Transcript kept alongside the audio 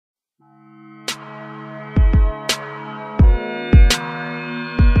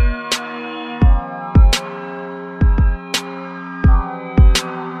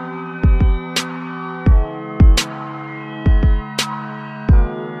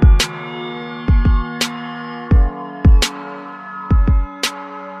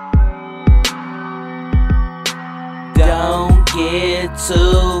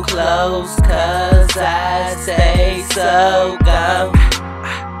too close, cause I stay so gone.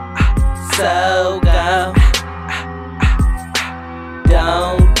 So gone.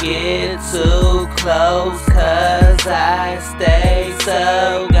 Don't get too close, cause I stay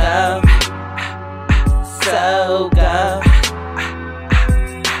so gone. So gone.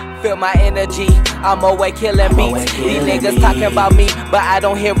 Feel my energy, I'm always killing beats. These niggas talking about me, but I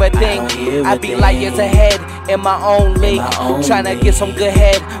don't hear a thing. I be like years ahead in my own league, tryna get some good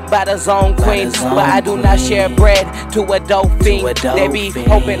head by the zone queen. But I do not share bread to a dope fiend. They be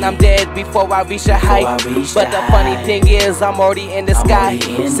hoping I'm dead before I reach a height. But the funny thing is, I'm already in the sky,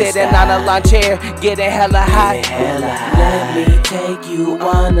 sitting on a lawn chair, getting hella high. Let me take you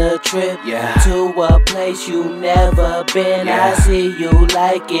on a trip to a place you never been. I see you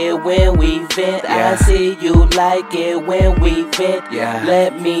like it when we vent. I see you like it when we vent.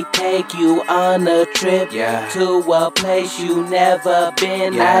 Let me take you on a trip to a place you never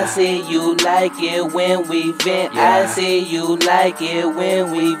been. I see you like it when we vent. I see you like it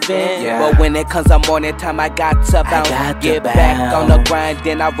when we vent. But when it comes to morning time, I got to bounce. Get back on the grind,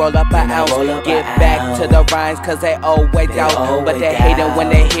 then I roll up an ounce. Get back to the rhymes, cause they always out. But they hate it when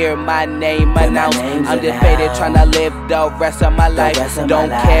they hear my name announced. I'm just faded, tryna live the rest of my life. Don't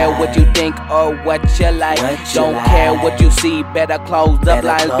care what you think or what you like. Don't care what you see, better close the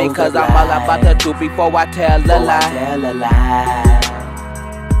blinds, because I'm all about the truth before I tell a lie.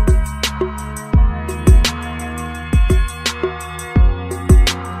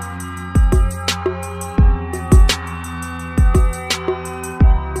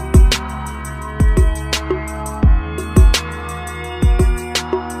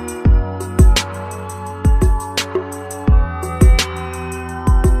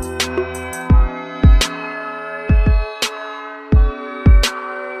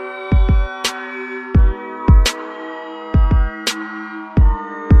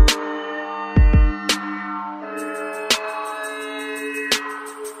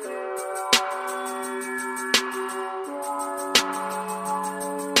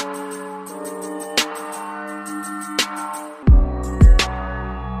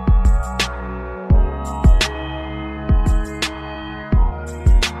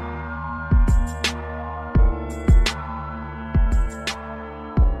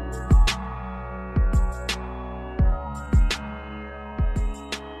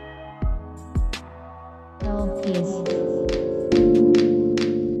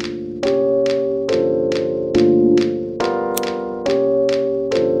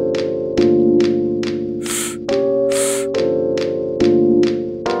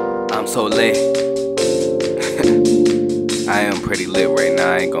 I'm so lit. I am pretty lit right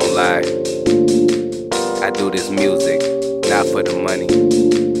now, I ain't gon' lie. I do this music, not for the money,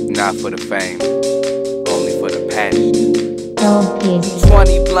 not for the fame, only for the passion.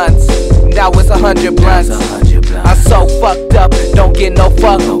 20 blunts, now it's 100 blunts. I'm so fucked up, don't get no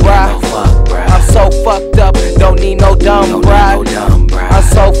fuck, bruh. I'm so fucked up, don't need no dumb bruh. I'm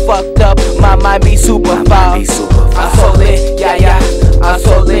so fucked up, my mind be super foul. I'm so lit, yeah yeah. I'm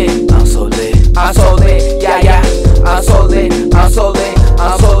so lit, I'm so lit, I'm so lit, yeah yeah. I'm so lit, I'm so lit,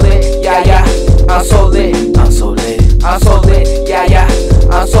 I'm so lit, yeah yeah. I'm so lit, I'm so lit, I'm so lit, yeah yeah.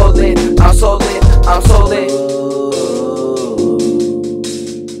 I'm so lit, I'm so lit, I'm so lit.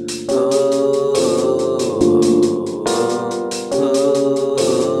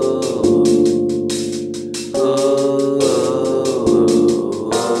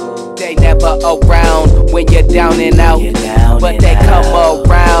 Around when you're down and out, but they come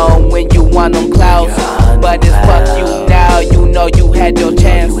around when you want them clouds. But it's fuck you now, you know you had your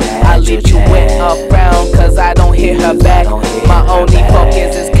chance. I leave you with a frown, cause I don't hit her back. My only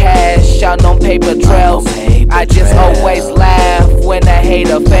focus is cash on them paper trails. I just always laugh when a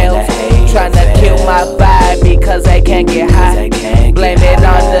hater fails, tryna kill my vibe because they can't get high. Blame it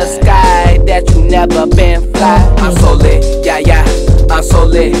on the sky that you never been fly. I'm so lit, yeah yeah. I'm so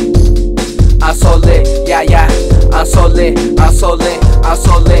lit, I'm so lit, yeah yeah. I'm so lit, I'm so lit, I'm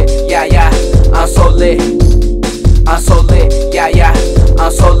so lit, yeah yeah. I'm so lit, I'm so lit, yeah yeah.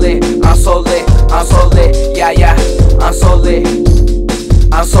 I'm so lit, I'm so lit, I'm so lit, yeah yeah. I'm so lit,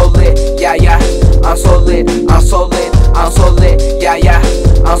 I'm so lit, yeah yeah. I'm so lit, I'm so lit, I'm so lit, yeah yeah.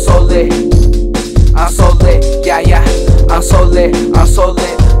 I'm so lit, I'm so lit, yeah yeah. I'm so lit, I'm so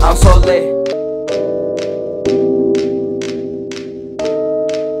lit, I'm so lit.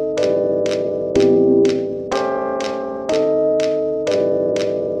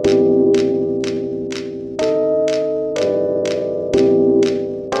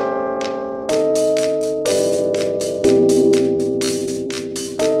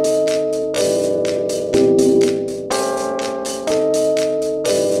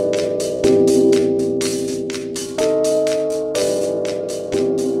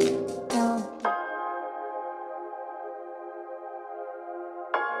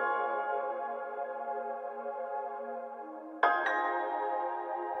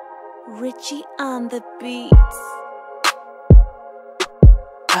 Richie on the beats.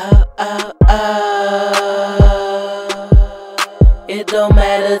 It don't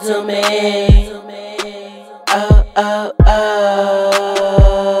matter to me.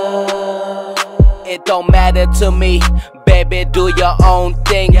 It don't matter to me. Baby, do your own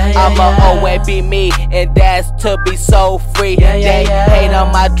thing. I'ma always be me, and that's to be so free. They hate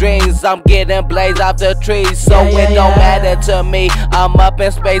on my dreams, I'm getting blazed off the trees. So it don't matter to me. I'm up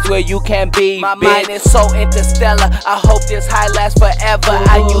in space where you can't be. My mind is so interstellar, I hope this high lasts forever.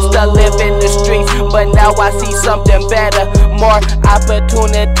 I used to live in the streets, but now I see something better. More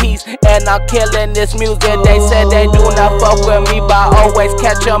opportunities, and I'm killing this music. They said they do not fuck with me, but I always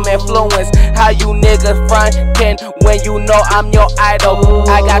catch them influence. How you niggas frontin' when you know I'm your idol.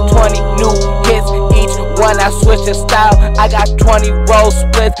 I got 20 new hits, each one I switch the style. I got 20 roll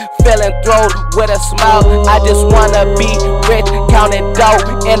splits, feeling thrilled with a smile. I just wanna be rich, counting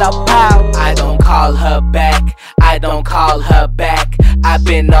dough in a pile. I don't call her back, I don't call her back. I've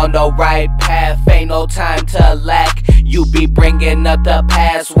been on the right path, ain't no time to lack. You be bringing up the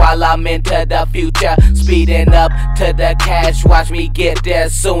past while I'm into the future, speeding up to the cash, watch me get there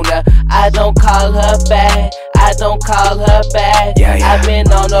sooner. I don't call her back, I don't call her back. I've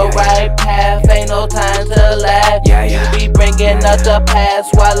been on the right path, ain't no time to laugh. You be bringing up the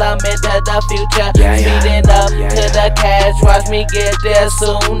past while I'm into the future, speeding up to the cash, watch me get there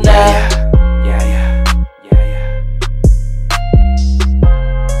sooner.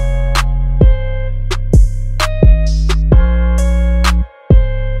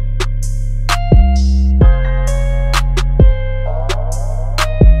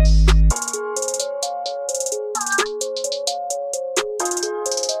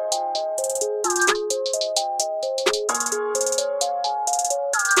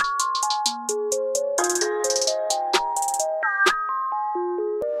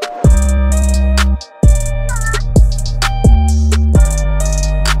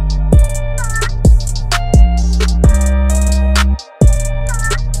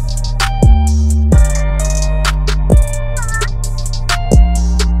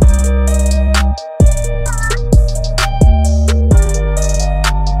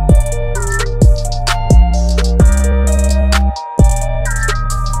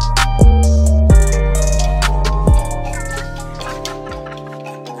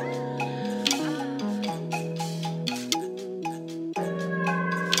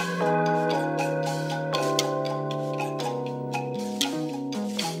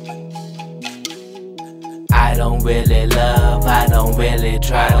 I don't really love, I don't really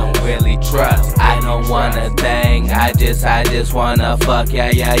try, don't really trust. I don't wanna thing, I just wanna fuck,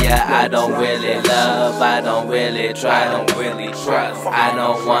 I don't really love, I don't really try, don't really trust. I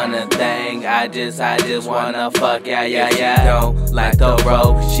don't wanna thing, I just wanna fuck, Don't like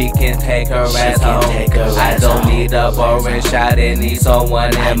ThoVo, she can take her ass home. I don't need a boring shot, it needs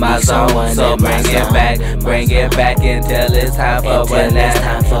someone in my zone. So bring it back until it's time for what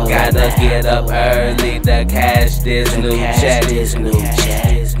now. Gotta get up early to cash this new check.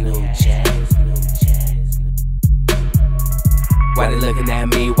 Why they looking at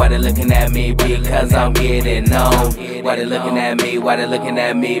me? Why they looking at me? Because I'm getting known. Why they looking at me? Why they looking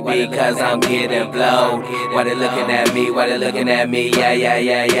at me? Because I'm getting blowed. Why they looking at me? Why they looking at me? Yeah.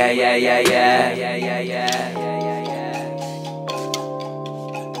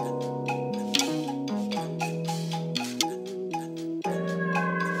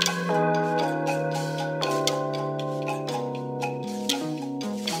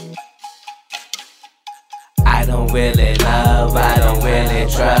 I don't really love, I don't really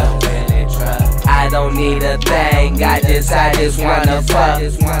trust. I don't need a thing, I just wanna fuck.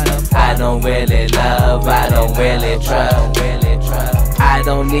 I don't really love, I don't really trust. I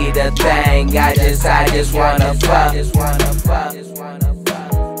don't need a thing, I just wanna fuck.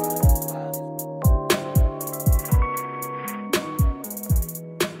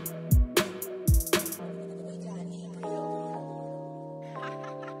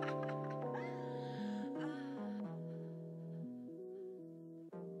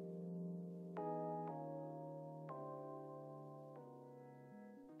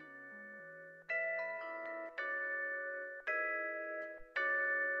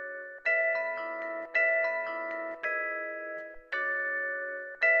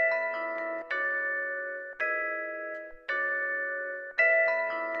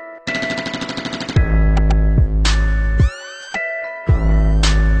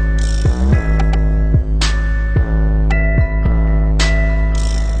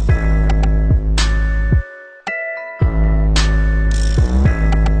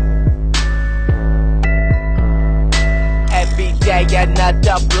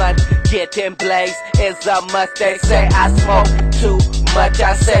 Another blunt, getting blazed is a must. They say I smoke too much,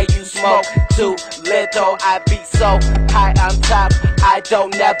 I say you smoke too little. I be so high on top, I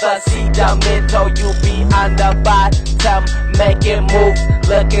don't never see the middle. You be on the bottom, making moves,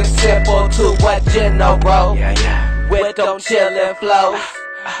 looking simple to a general. With them chillin' flows,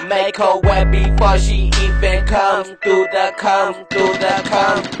 make her wet before she even comes through the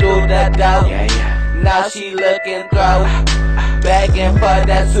door. Now she looking through, begging for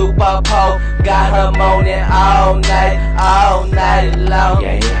that Super Bowl. Got her moaning all night long,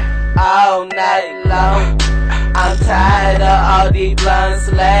 all night long. I'm tired of all these blunts.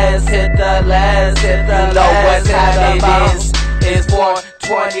 Let's hit the You know what time it is? It's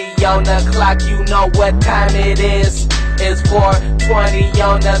 4:20 on the clock. You know what time it is? It's 4:20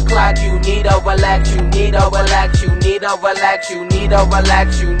 on the clock. You need to relax, you need to relax, you need to relax, you need to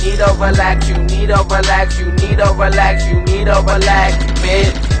relax, you need to relax, you need to relax, you need to relax, you need to relax,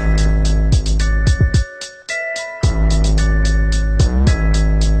 bitch.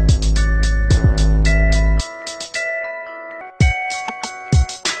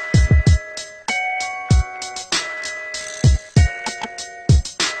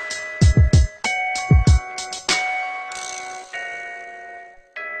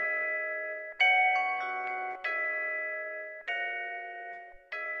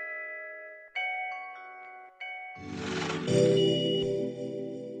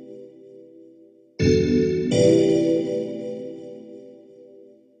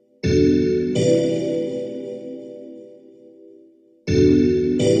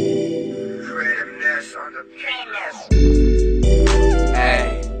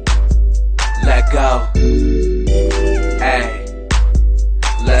 Hey, let go. Hey,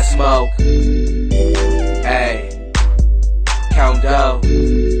 let's smoke. Hey, count dough.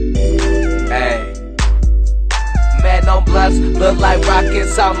 Hey, man, them blunts look like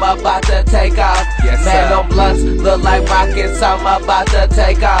rockets, I'm about to take off. Yes, man, them blunts look like rockets, I'm about to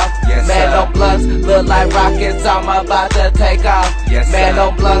take off. Yes, man, them blunts look like rockets, I'm about to take off. Yes, man,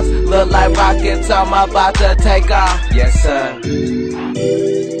 them blunts look like rockets, I'm about to take off. Yes, sir.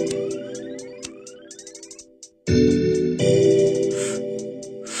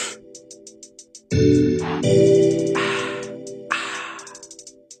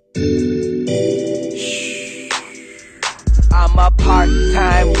 I'm a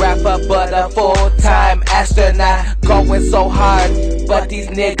part-time rapper, but a full-time astronaut. Going so hard, but these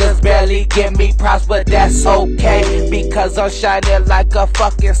niggas barely give me props, but that's okay, because I'm shining like a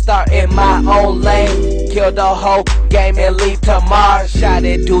fucking star in my own lane. Kill the whole game and leave tomorrow. Shot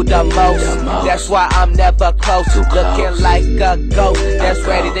it, do the most. That's why I'm never close. Looking like a ghost that's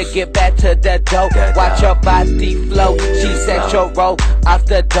ready to get back to the dope. Watch your body flow. She set your roll off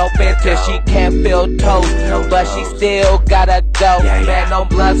the dope until she can't feel toes, but she still gotta go. Man, them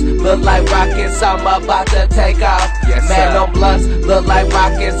blunts look like rockets, I'm about to take off. Man, them blunts look like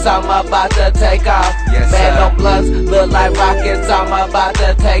rockets, I'm about to take off. Man, them blunts look like rockets, I'm about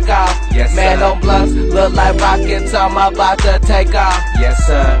to take off. Man, them blunts look like rockets, I'm about to take off. Yes,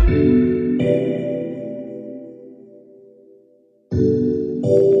 sir.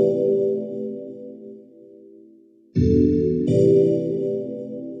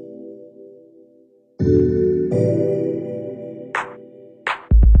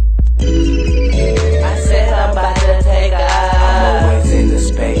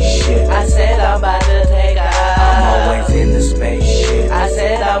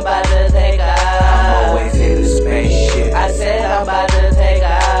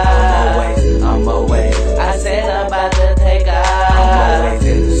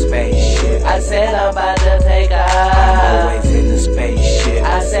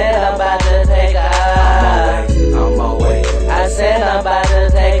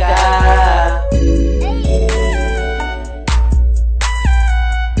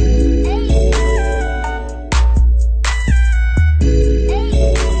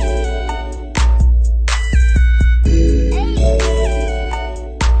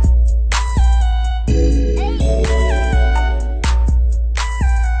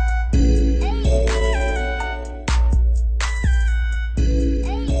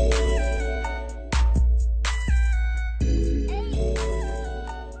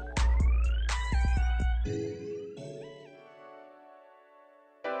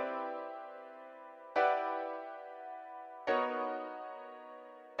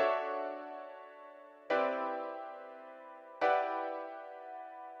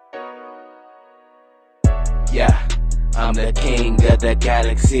 Yeah, I'm the king of the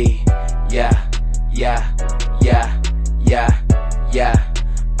galaxy. Yeah, yeah, yeah, yeah, yeah.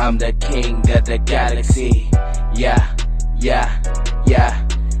 I'm the king of the galaxy. Yeah, yeah, yeah,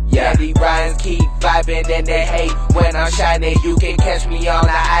 Yeah, these rhymes keep vibing and they hate when I'm shining. You can catch me on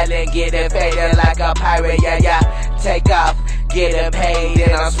the island, getting paid like a pirate. Yeah, yeah. Take off, getting paid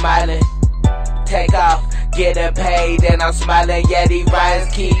and I'm smiling. Take off, getting paid and I'm smiling. Yeah, these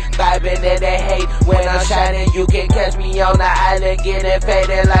rhymes keep vibing and they hate when I'm shining. You can catch me on the island, getting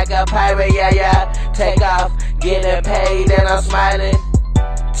paid like a pirate. Yeah, yeah. Take off, getting paid and I'm smiling.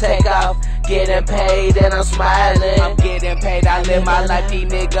 Take off, getting paid and I'm smiling. I'm getting paid, I live my life.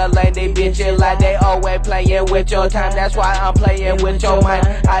 These niggas lame, they bitchin' like they always playing with your time. That's why I'm playing with your mind.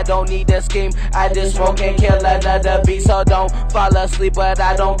 I don't need a scheme, I just smoke and kill another beat. So don't fall asleep, but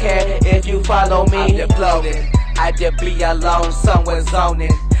I don't care if you follow me. I'm just floating, I just be alone, somewhere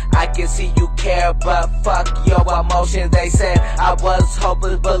zoning. I can see you care, but fuck your emotions. They said I was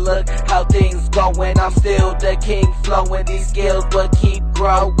hopeless, but look how things going. I'm still the king, flowing. These skills will keep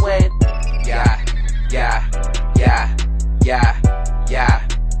growing. Yeah, yeah, yeah, yeah, yeah,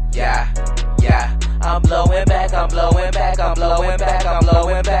 yeah, yeah. I'm blowing back, I'm blowing back, I'm blowing back, I'm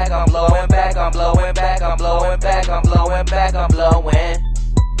blowing back, I'm blowing back, I'm blowing back, I'm blowing back, I'm blowing back, I'm blowing.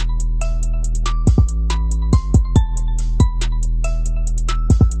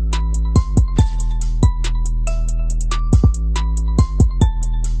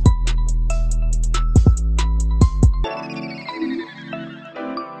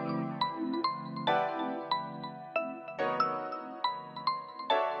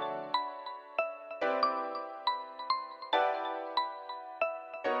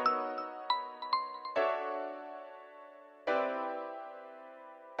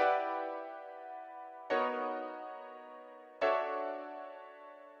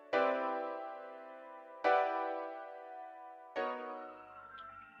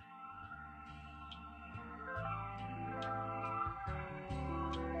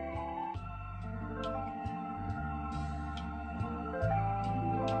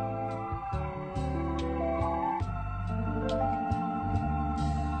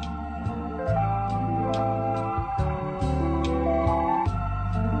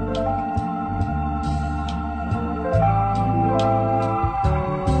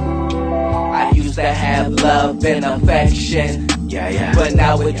 To have love and affection, yeah, yeah. But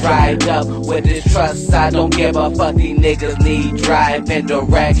now it dried up with this trust. I don't give a fuck. These niggas need drive and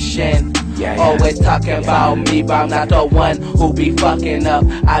direction. Yeah, yeah. Always talking about me, but I'm not the one who be fucking up.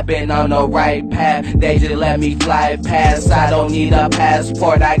 I've been on the right path. They just let me fly past. I don't need a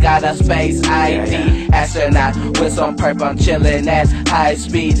passport. I got a space ID. Astronaut with some perp. I'm chilling at high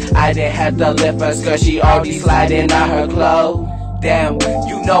speed. I didn't have to lift her skirt. She already sliding on her clothes. Damn,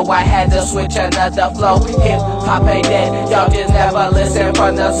 you know I had to switch another flow. Hip hop ain't dead, y'all just never listen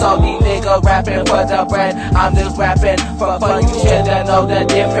from the soul. These niggas rapping for the bread, I'm just rapping for fun. You should've know the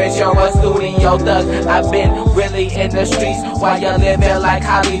difference, you're a studio thug. I've been really in the streets while you're living like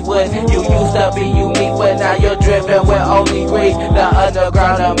Hollywood. You used to be unique, but now you're driven with only greed. The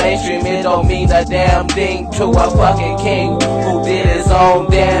underground or mainstream, it don't mean a damn thing to a fucking king who did his own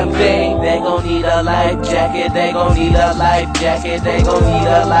damn thing. They gon' need a life jacket, they gon' need a life jacket. They gon' need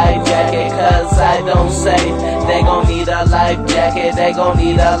a life jacket, cause I don't say. They gon' need a life jacket, they gon'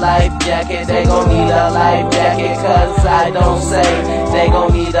 need a life jacket. They gon' need a life jacket, cause I don't say. They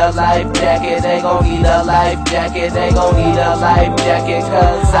gon' need a life jacket, they gon' need a life jacket. They gon' need a life jacket,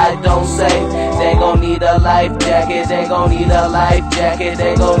 cause I don't say. They gon' need a life jacket, they gon' need a life jacket.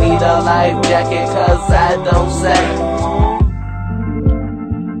 They gon' need a life jacket, cause I don't say.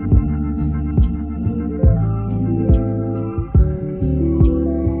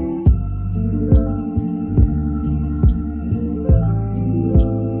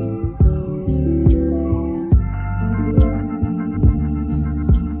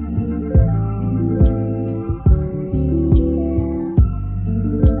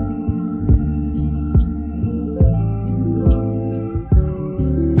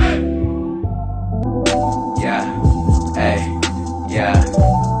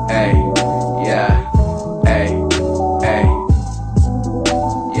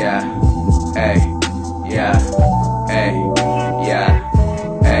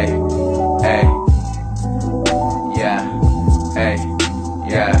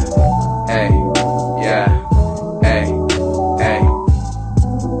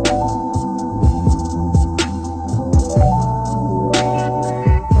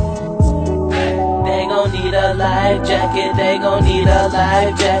 They gon' need a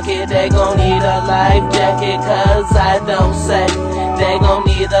life jacket, they gon' need a life jacket, cause I don't say. They gon'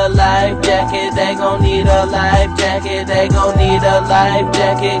 need a life jacket, they gon' need a life jacket. They gon' need a life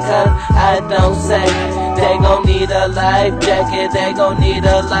jacket, cause I don't say. They gon' need a life jacket, they gon' need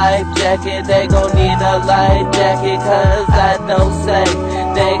a life jacket. They gon' need a life jacket, cause I don't say.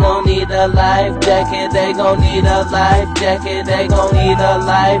 They gon' need a life jacket, they gon' need a life jacket, they gon' need a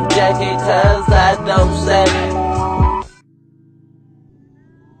life jacket, cause I don't say.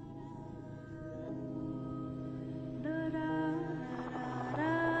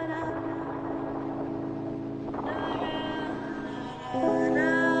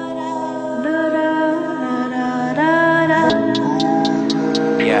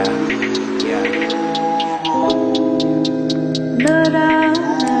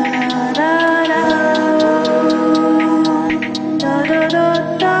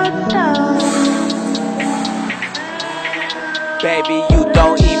 Baby, you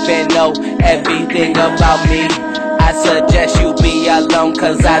don't even know everything about me. I suggest you be alone,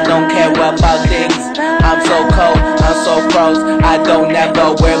 cause I don't care about things. I'm so cold, I'm so froze, I don't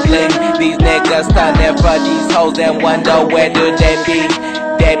ever wear bling. These niggas stunning for these hoes and wonder where do they be.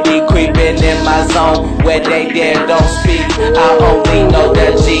 They be creeping in my zone where they dare don't speak. I only know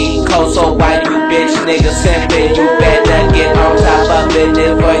the G code, so why you bitch niggas simping? You better get on top of it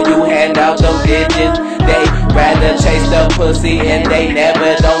before you hand out them digits. They rather chase the pussy and they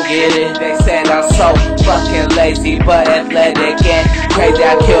never don't get it. They said I'm so fucking lazy but athletic and crazy.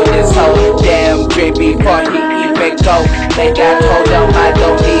 I killed this hoe, damn drip before he even go. Think I told him I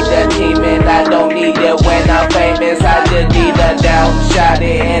don't need a team and I don't need it when I'm famous. I just need a down shot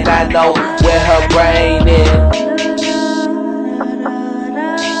it and I know where her brain is.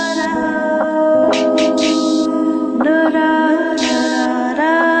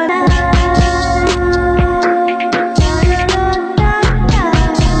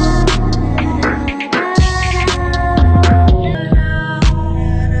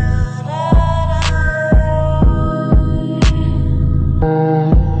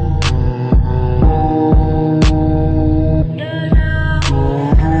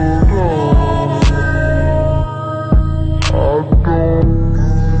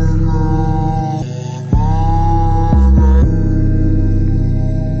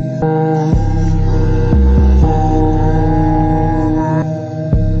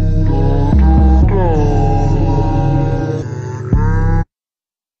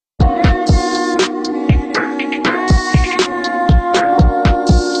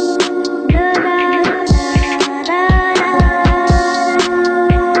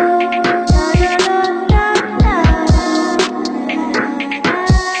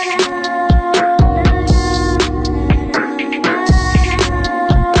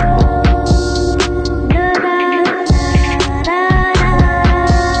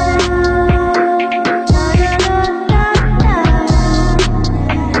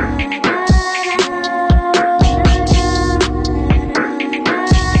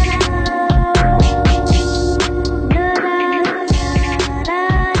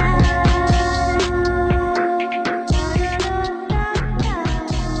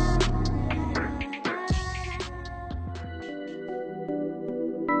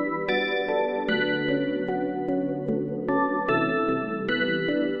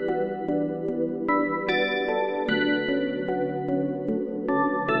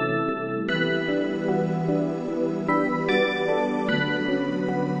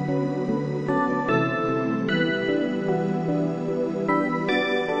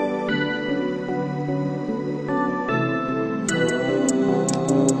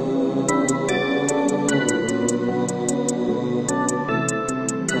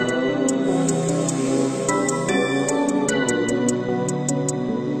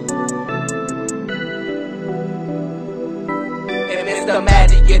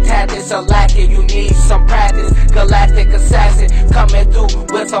 Systematic, your tactics are lacking, you need some practice. Galactic assassin, coming through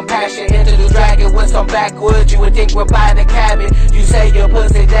with some passion. Into the dragon with some backwoods, you would think we're by the cabin. You say your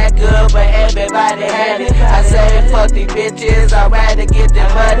pussy that good, but everybody had it. I say fuck these bitches, I'd rather get them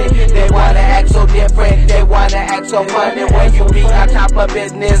money. They wanna act so different, they wanna act so funny. When you be on top of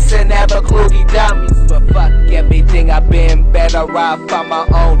business and never clue these dummies. But fuck everything, I've been better off on my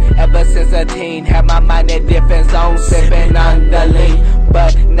own. Ever since a teen, had my mind in different zones, sipping on the lean.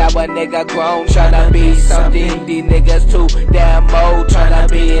 But now a nigga grown, tryna be something. These niggas too damn old, tryna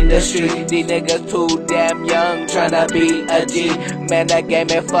be in the street. These niggas too damn young, tryna be a G. Man, that game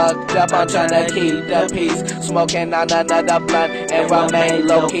is fucked up, I'm tryna keep the peace. Smoking on another blunt and remain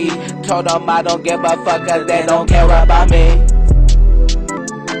low key. Told them I don't give a fuck cause they don't care about me.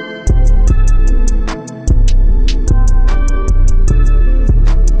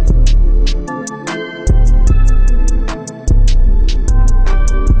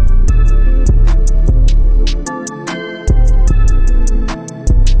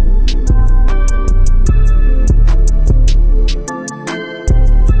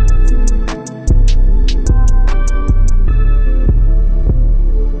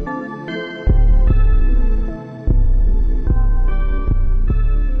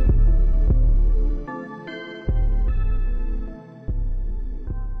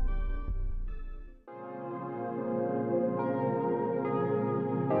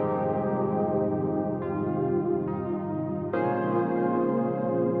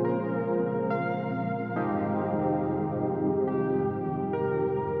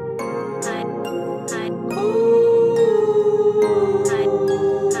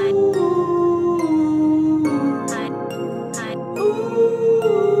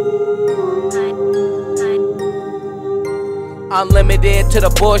 Unlimited to the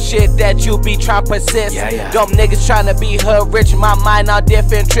bullshit that you be trying to persist. Dumb niggas trying to be hood rich, my mind on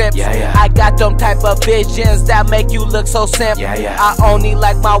different trips. I got them type of visions that make you look so simple. I only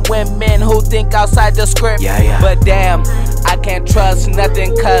like my women who think outside the script. But damn, I can't trust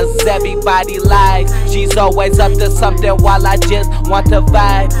nothing cause everybody lies. She's always up to something while I just want to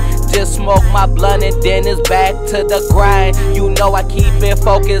vibe. Just smoke my blunt and then it's back to the grind. You know I keep it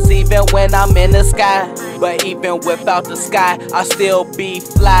focused even when I'm in the sky. But even without the sky, I still be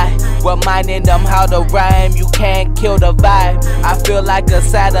fly. Reminding them how to rhyme, you can't kill the vibe. I feel like a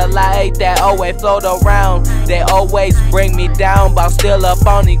satellite that always float around. They always bring me down, but I'm still up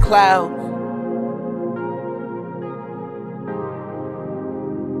on the cloud.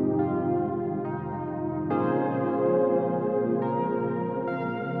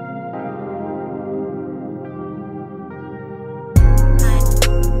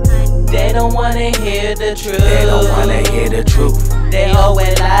 They don't wanna hear the truth. They don't wanna hear the truth. They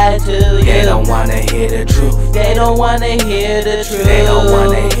always lie to you. They don't wanna hear the truth. They don't wanna hear the truth. They don't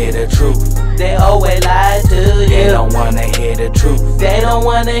wanna hear the truth. They always lie to you. They don't wanna hear the truth. They don't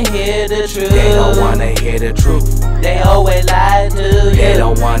wanna hear the truth. They don't wanna hear the truth. They always lie to you. They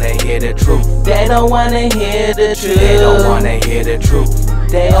don't wanna hear the truth. They don't wanna hear the truth. They don't wanna hear the truth.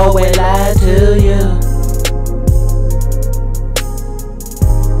 They always lie to you.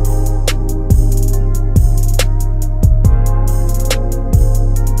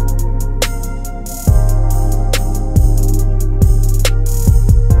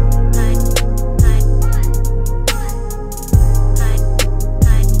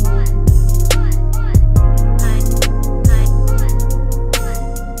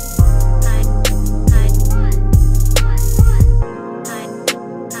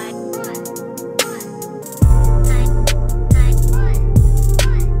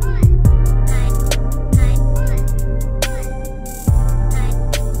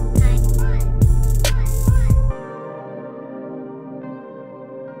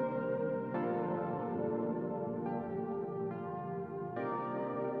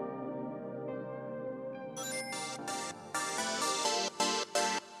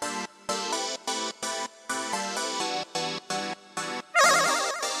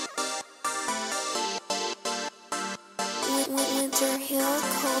 Winter Hill,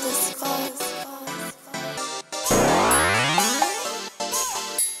 cold as fuck.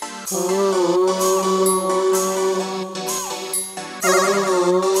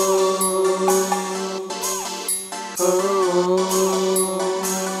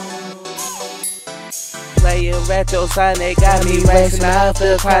 Playing retro sign, they got me racing off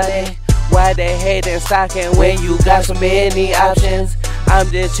the chronic. Why they hating stocking when you got so many options? I'm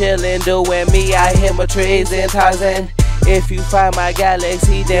just chillin', doing me, I hit my trees and Tarzan. If you find my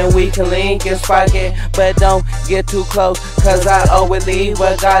galaxy, then we can link and spark it. But don't get too close, cause I always leave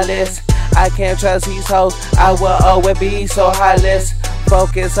regardless. I can't trust these hoes, I will always be so heartless.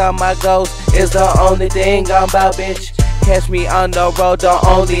 Focus on my goals, is the only thing I'm about, bitch. Catch me on the road, the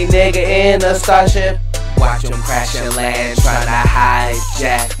only nigga in a starship. Watch them crash and land, tryna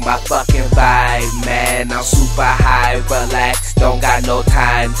hijack my fucking vibe, man. I'm super high, relax, don't got no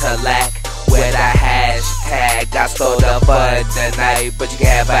time to lack. With a hashtag, I stole the bud tonight, but you can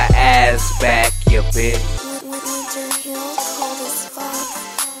have an ass back, you bitch. Winter Hill.